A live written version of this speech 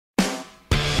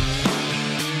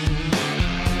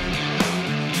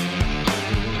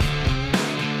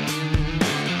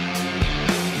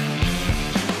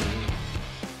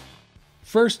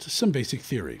First, some basic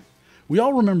theory. We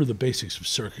all remember the basics of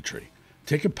circuitry.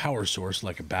 Take a power source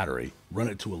like a battery, run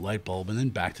it to a light bulb, and then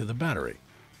back to the battery.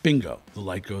 Bingo, the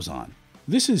light goes on.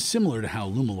 This is similar to how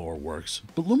LumiLor works,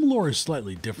 but LumiLor is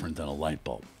slightly different than a light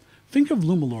bulb. Think of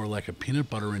LumiLor like a peanut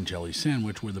butter and jelly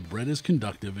sandwich where the bread is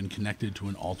conductive and connected to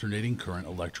an alternating current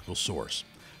electrical source.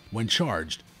 When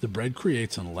charged, the bread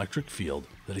creates an electric field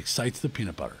that excites the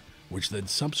peanut butter, which then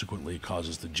subsequently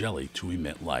causes the jelly to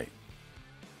emit light.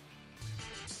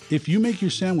 If you make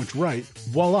your sandwich right,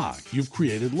 voila, you've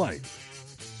created light.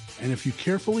 And if you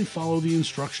carefully follow the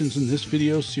instructions in this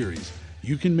video series,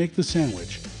 you can make the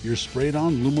sandwich, your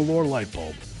sprayed-on LumiLor light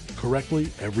bulb, correctly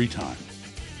every time.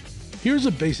 Here's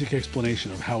a basic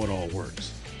explanation of how it all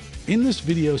works. In this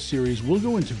video series, we'll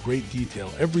go into great detail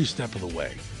every step of the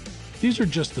way. These are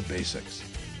just the basics.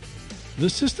 The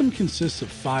system consists of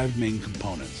 5 main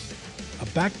components: a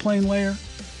backplane layer,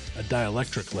 a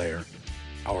dielectric layer,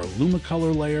 our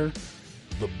LumiColor layer,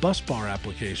 the busbar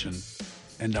application,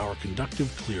 and our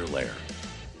conductive clear layer.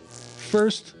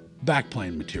 First,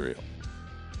 backplane material.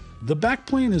 The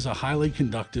backplane is a highly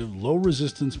conductive,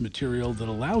 low-resistance material that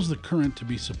allows the current to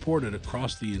be supported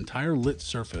across the entire lit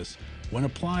surface when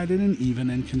applied in an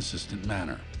even and consistent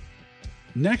manner.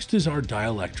 Next is our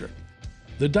dielectric.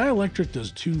 The dielectric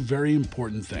does 2 very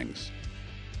important things.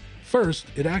 First,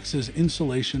 it acts as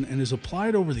insulation and is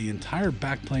applied over the entire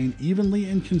backplane evenly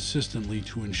and consistently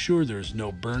to ensure there is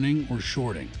no burning or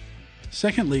shorting.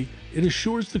 Secondly, it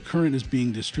assures the current is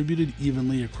being distributed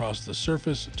evenly across the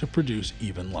surface to produce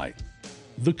even light.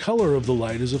 The color of the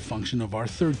light is a function of our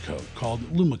third coat, called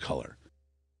LumiColor.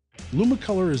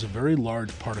 LumiColor is a very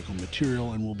large particle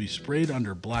material and will be sprayed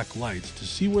under black lights to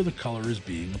see where the color is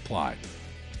being applied.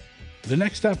 The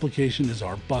next application is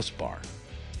our busbar.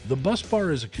 The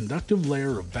busbar is a conductive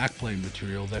layer of backplane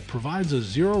material that provides a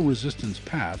zero resistance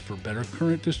path for better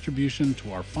current distribution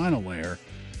to our final layer,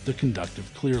 the conductive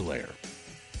clear layer.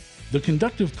 The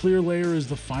conductive clear layer is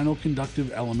the final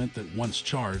conductive element that, once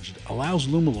charged, allows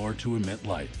LumiLor to emit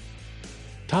light.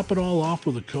 Top it all off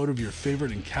with a coat of your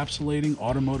favorite encapsulating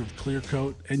automotive clear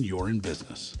coat, and you're in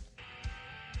business.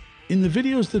 In the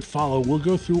videos that follow, we'll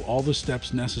go through all the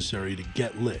steps necessary to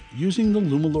get lit using the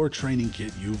LumiLor training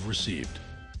kit you've received.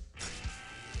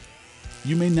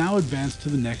 You may now advance to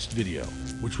the next video,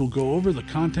 which will go over the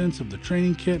contents of the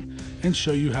training kit and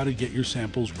show you how to get your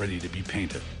samples ready to be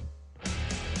painted.